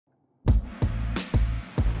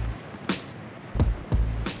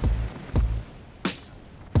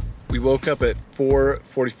We woke up at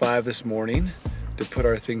 4:45 this morning to put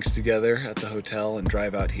our things together at the hotel and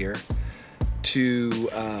drive out here to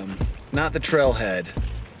not the trailhead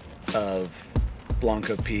of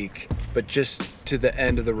Blanca Peak, but just to the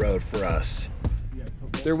end of the road for us.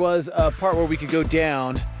 There was a part where we could go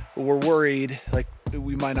down, but we're worried like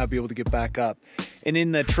we might not be able to get back up. And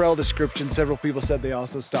in the trail description, several people said they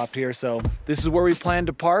also stopped here. So this is where we plan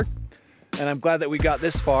to park, and I'm glad that we got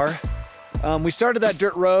this far. We started that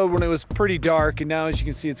dirt road when it was pretty dark, and now as you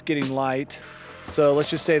can see, it's getting light. So let's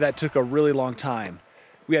just say that took a really long time.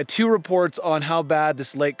 We had 2 reports on how bad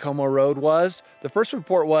this Lake Como road was. The first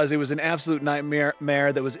report was it was an absolute nightmare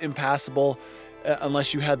that was impassable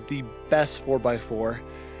unless you had the best 4x4.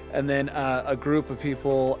 And then a group of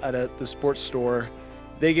people at the sports store,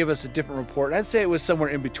 they gave us a different report. I'd say it was somewhere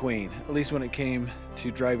in between, at least when it came to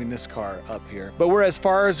driving this car up here. But we're as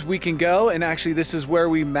far as we can go, and actually this is where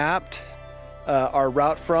we mapped our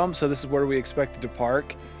route from, so this is where we expected to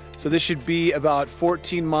park. So this should be about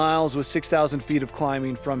 14 miles with 6,000 feet of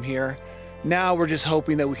climbing from here. Now we're just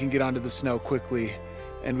hoping that we can get onto the snow quickly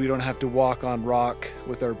and we don't have to walk on rock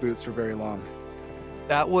with our boots for very long.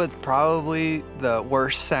 That was probably the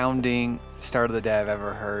worst sounding start of the day I've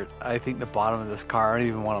ever heard. I think the bottom of this car, I don't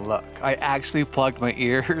even want to look. I actually plugged my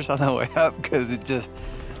ears on the way up because it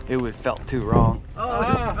felt too wrong.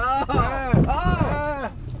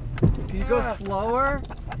 Can you go slower?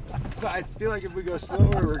 I feel like if we go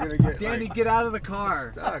slower, we're gonna get Danny, get out of the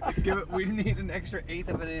car. Stuck. We need an extra 1/8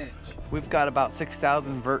 of an inch. We've got about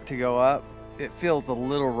 6,000 vert to go up. It feels a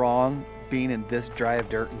little wrong being in this dry of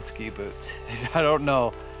dirt and ski boots. I don't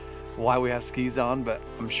know why we have skis on, but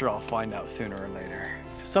I'm sure I'll find out sooner or later.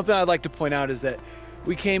 Something I'd like to point out is that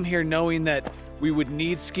we came here knowing that we would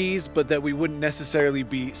need skis, but that we wouldn't necessarily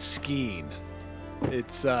be skiing.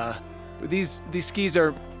 It's these skis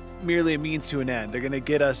are merely a means to an end. They're gonna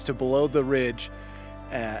get us to below the ridge,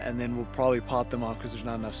 and then we'll probably pop them off because there's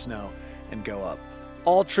not enough snow and go up.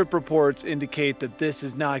 All trip reports indicate that this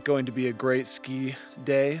is not going to be a great ski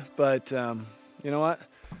day, but you know what?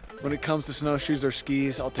 When it comes to snowshoes or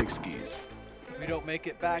skis, I'll take skis. If we don't make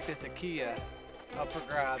it back, it's a Kia up for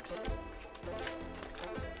grabs.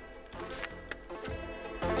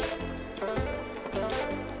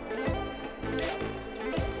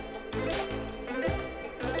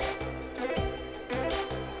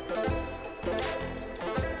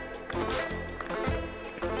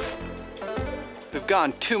 We've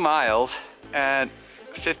gone 2 miles and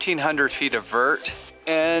 1,500 feet of vert,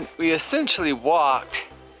 and we essentially walked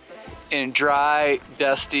in dry,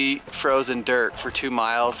 dusty, frozen dirt for 2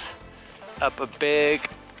 miles up a big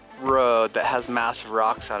road that has massive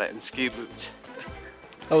rocks on it in ski boots.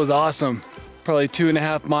 That was awesome. Probably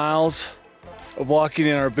 2.5 miles of walking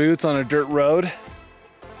in our boots on a dirt road.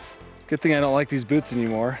 Good thing I don't like these boots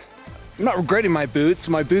anymore. I'm not regretting my boots.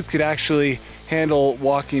 My boots could actually handle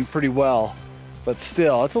walking pretty well. But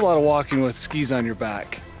still, it's a lot of walking with skis on your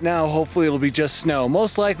back. Now, hopefully it'll be just snow.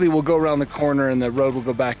 Most likely we'll go around the corner and the road will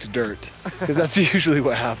go back to dirt, because that's usually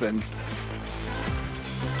what happens.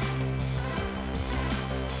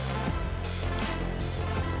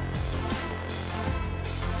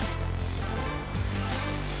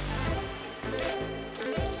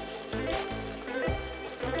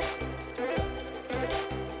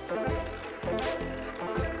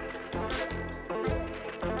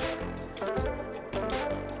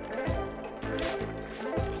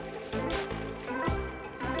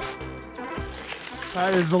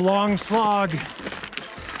 That is a long slog.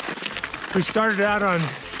 We started out on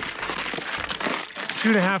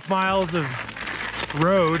 2.5 miles of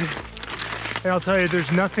road, and I'll tell you,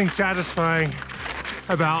 there's nothing satisfying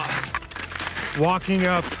about walking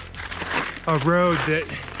up a road that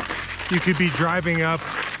you could be driving up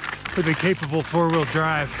with a capable 4-wheel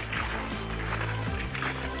drive.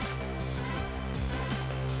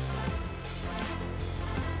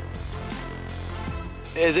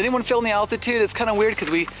 Is anyone feeling the altitude? It's kind of weird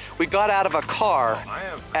because we got out of a car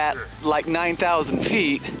at like 9,000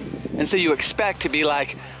 feet, and so you expect to be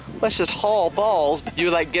like, let's just haul balls.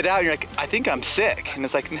 You like get out and you're like, I think I'm sick. And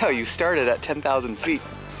it's like, no, you started at 10,000 feet.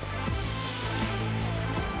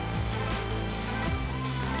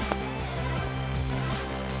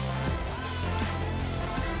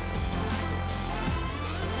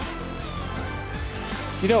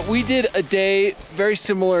 You know, we did a day very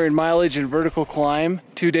similar in mileage and vertical climb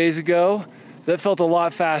 2 days ago that felt a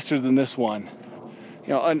lot faster than this one.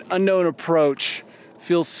 You know, an unknown approach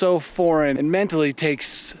feels so foreign and mentally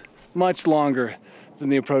takes much longer than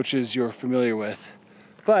the approaches you're familiar with.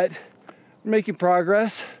 But we're making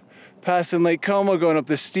progress. passing Lake Como, going up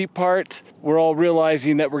this steep part. We're all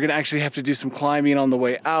realizing that we're gonna actually have to do some climbing on the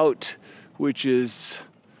way out, which is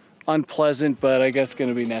unpleasant, but I guess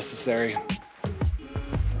gonna be necessary.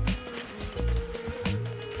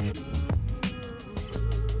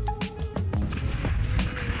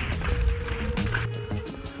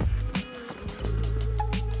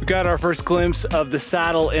 We got our first glimpse of the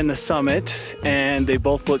saddle and the summit, and they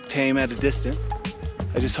both look tame at a distance.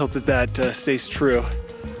 I just hope that that stays true.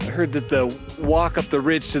 I heard that the walk up the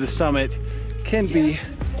ridge to the summit can be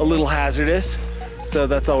a little hazardous, so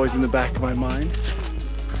that's always in the back of my mind.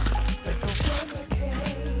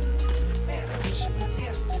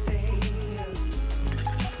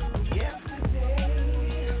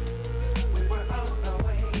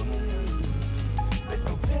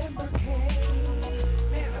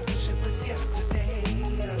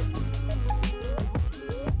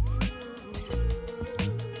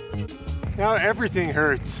 Now everything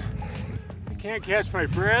hurts. I can't catch my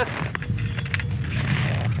breath.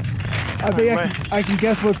 I think I can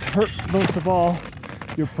guess what's hurts most of all.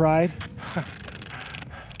 Your pride.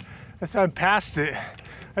 That's how I'm past it.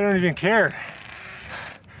 I don't even care.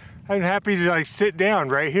 I'm happy to like sit down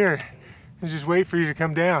right here and just wait for you to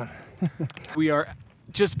come down. We are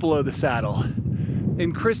just below the saddle,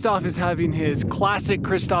 and Christof is having his classic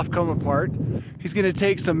Christof come apart. He's gonna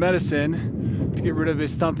take some medicine to get rid of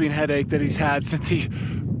his thumping headache that he's had since he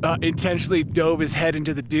intentionally dove his head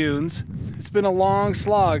into the dunes. It's been a long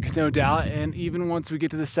slog, no doubt, and even once we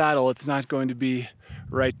get to the saddle, it's not going to be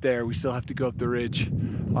right there. We still have to go up the ridge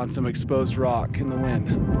on some exposed rock in the wind.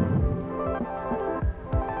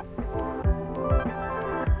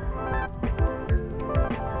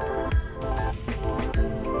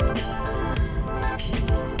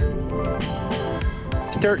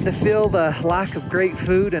 Starting to feel the lack of great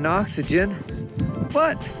food and oxygen,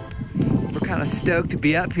 but we're kind of stoked to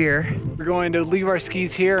be up here. We're going to leave our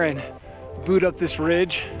skis here and boot up this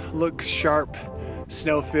ridge. Looks sharp,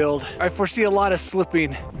 snow-filled. I foresee a lot of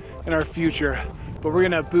slipping in our future, but we're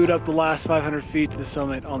gonna boot up the last 500 feet to the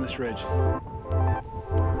summit on this ridge.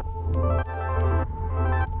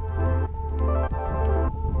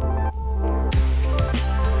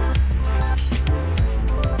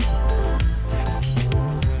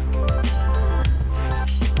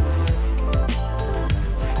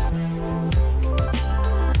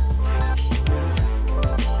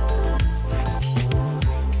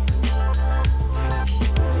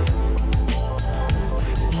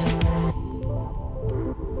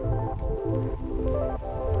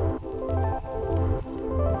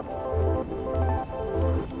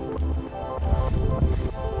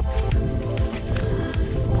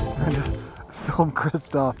 Film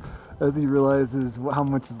Christof as he realizes how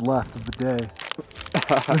much is left of the day.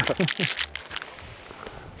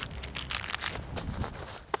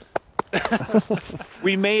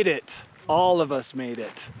 We made it. All of us made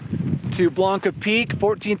it to Blanca Peak,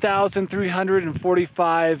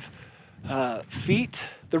 14,345 feet.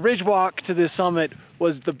 The ridge walk to the summit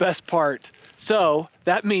was the best part. So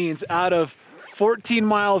that means out of 14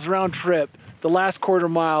 miles round trip, the last quarter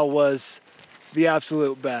mile was the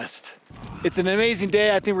absolute best. It's an amazing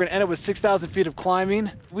day. I think we're gonna end up with 6,000 feet of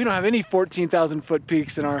climbing. We don't have any 14,000 foot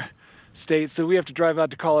peaks in our state, so we have to drive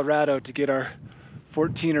out to Colorado to get our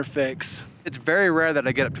 14er fix. It's very rare that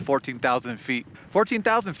I get up to 14,000 feet.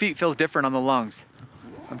 14,000 feet feels different on the lungs.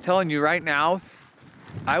 I'm telling you right now,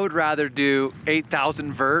 I would rather do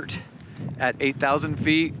 8,000 vert at 8,000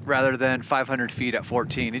 feet rather than 500 feet at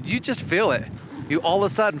 14. And you just feel it. You all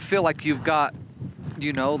of a sudden feel like you've got,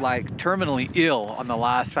 you know, like terminally ill on the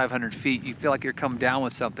last 500 feet. You feel like you're coming down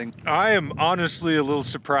with something. I am honestly a little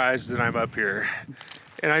surprised that I'm up here.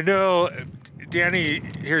 And I know Danny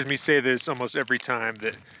hears me say this almost every time,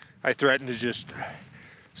 that I threaten to just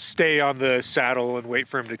stay on the saddle and wait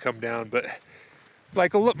for him to come down. But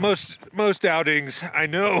like most outings, I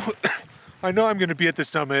know I'm gonna be at the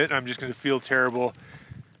summit. I'm just gonna feel terrible.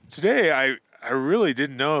 Today, I really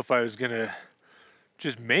didn't know if I was gonna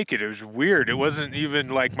just make it. It was weird. It wasn't even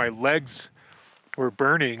like my legs were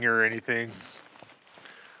burning or anything.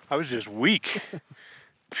 I was just weak.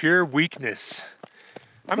 Pure weakness.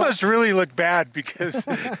 I must really look bad because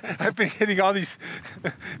I've been getting all these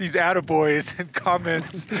attaboys and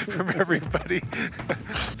comments from everybody.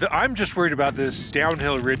 I'm just worried about this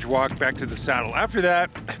downhill ridge walk back to the saddle. After that,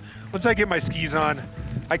 once I get my skis on,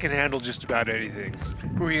 I can handle just about anything.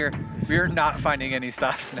 We're not finding any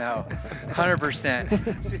stops now,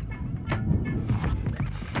 100%.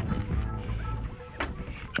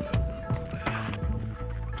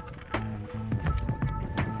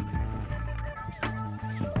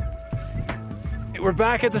 We're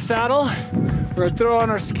back at the saddle. We're gonna throw on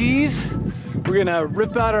our skis. We're gonna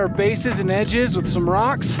rip out our bases and edges with some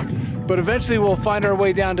rocks, but eventually we'll find our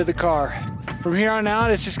way down to the car. From here on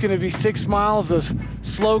out, it's just gonna be 6 miles of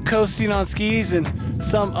slow coasting on skis and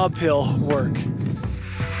some uphill work.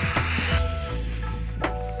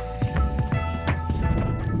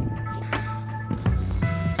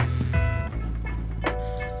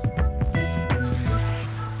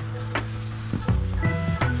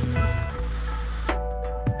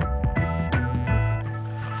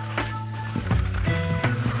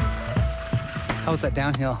 How was that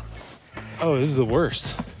downhill? Oh, this is the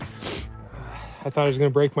worst. I thought I was gonna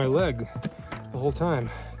break my leg the whole time.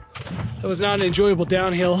 That was not an enjoyable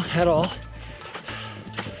downhill at all.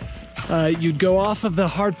 You'd go off of the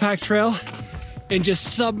hard pack trail and just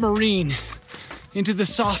submarine into the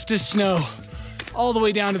softest snow all the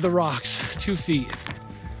way down to the rocks, 2 feet.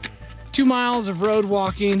 2 miles of road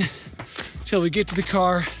walking till we get to the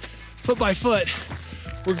car, foot by foot.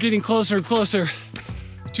 We're getting closer and closer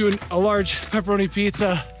to a large pepperoni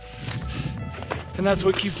pizza, and that's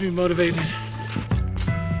what keeps me motivated.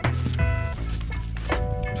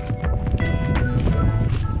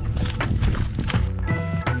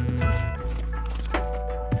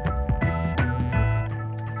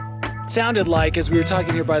 Sounded like, as we were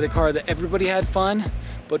talking here by the car, that everybody had fun,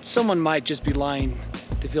 but someone might just be lying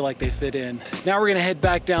to feel like they fit in. Now we're gonna head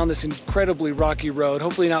back down this incredibly rocky road,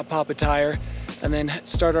 hopefully not pop a tire, and then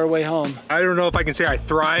start our way home. I don't know if I can say I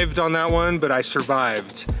thrived on that one, but I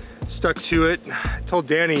survived. Stuck to it. I told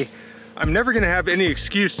Danny, I'm never gonna have any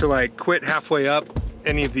excuse to like quit halfway up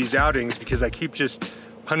any of these outings because I keep just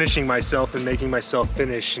punishing myself and making myself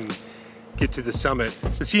finish and get to the summit.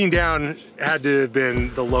 The skiing down had to have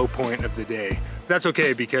been the low point of the day. That's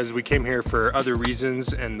okay because we came here for other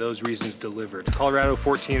reasons and those reasons delivered. Colorado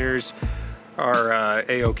 14ers are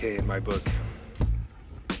A-okay in my book.